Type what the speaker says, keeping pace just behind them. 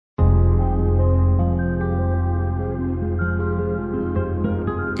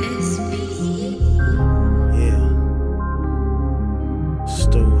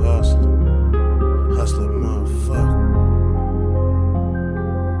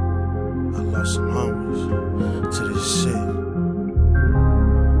Lost some homies to this shit.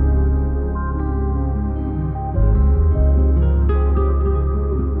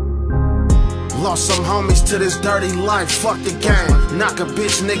 Lost some homies to this dirty life, fuck the game. Knock a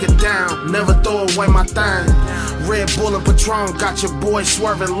bitch nigga down, never throw away my thing. Red Bull and Patron got your boy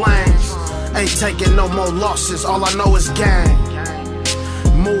swerving lanes. Ain't taking no more losses, all I know is gang.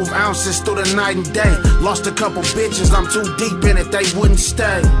 Move ounces through the night and day. Lost a couple bitches, I'm too deep in it, they wouldn't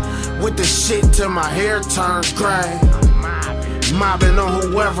stay. With the shit till my hair turned gray. Mobbing on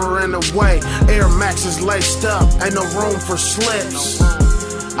whoever in the way. Air Maxes laced up, ain't no room for slips.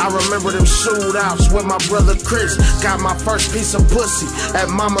 I remember them shootouts with my brother Chris. Got my first piece of pussy at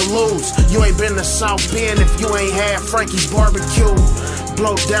Mama Lou's. You ain't been to South Bend if you ain't had Frankie's barbecue.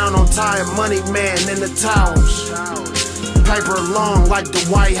 Blow down on Tired Money Man in the towers. Paper long like the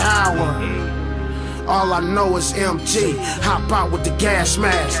White Howard. All I know is MG. Hop out with the gas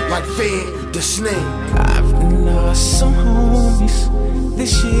mask like Fed the Snake. I've lost some homies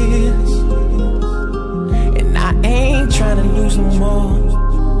this year, and I ain't tryna lose no more.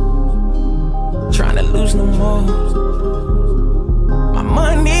 Tryna lose no more. My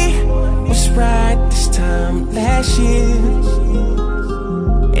money was right this time last year,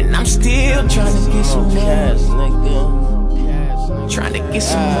 and I'm still tryna get some more. Tryna get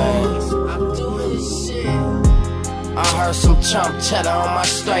some more. I heard some chump cheddar on my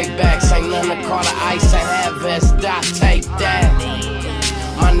straight backs. Ain't nothing to call the ice, ain't have vest, dot, take that.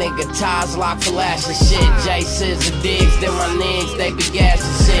 My nigga ties lock flash and shit. J Scissor digs, then my niggas, they be gas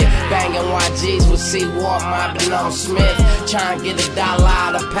and shit. Banging YGs with C-War, mobbing on Smith. Tryin' get $1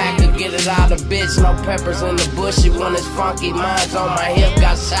 out of pack or get it out of bitch. No peppers in the bushy when it's funky. Mine's on my hip,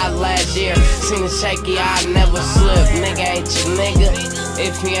 got shot last year. Seen a shaky eye, never slip. Nigga ain't your nigga.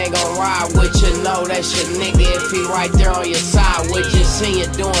 If he ain't gon' ride with you, know that's your nigga. If he right there on your side with you, see you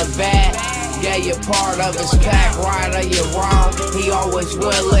doing bad. Yeah, you're part of his pack, right or you wrong. He always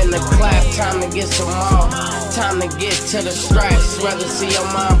willing to clap, time to get some more. Time to get to the straps. Rather see your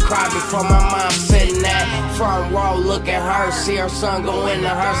mom cry before my mom sitting at front row. Look at her, see her son go in the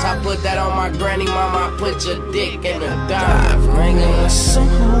hearse. I put that on my granny, mama, I put your dick in the dive. Lost some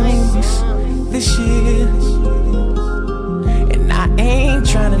homies this year, and I ain't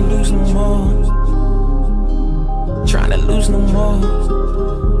tryna lose no more. Tryna lose no more.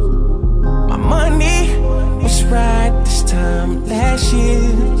 My money was right this time last year,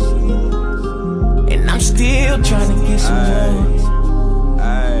 and I'm still trying to get some more.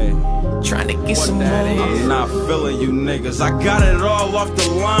 Trying to get some more. I'm not feeling you niggas. I got it all off the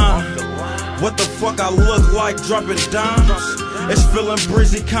line. What the fuck I look like dropping dimes? It's feeling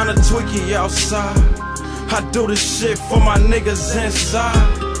breezy, kinda tweaky outside. I do this shit for my niggas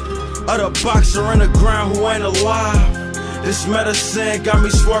inside of the boxer in the ground who ain't alive. This medicine got me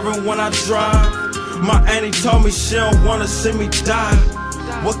swerving when I drive. My auntie told me she don't wanna see me die.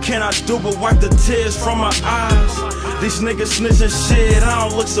 What can I do but wipe the tears from my eyes? These niggas snitching shit, I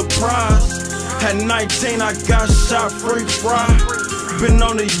don't look surprised. At 19 I got shot free fried. Been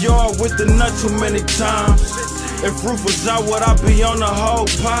on the yard with the nut too many times. If roof was out, would I be on the whole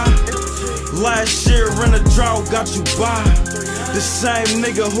pie? Last year in the drought got you by. The same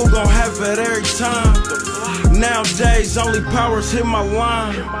nigga who gon' have it every time. Nowadays, only powers hit my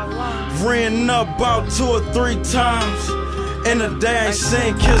line. Ran up about 2 or 3 times. In the day, I ain't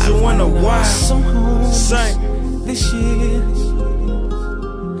seen kids who in the wild. Same. This year,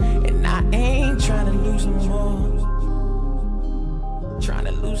 and I ain't tryna lose no more.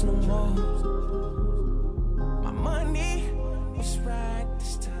 Tryna lose no more. My money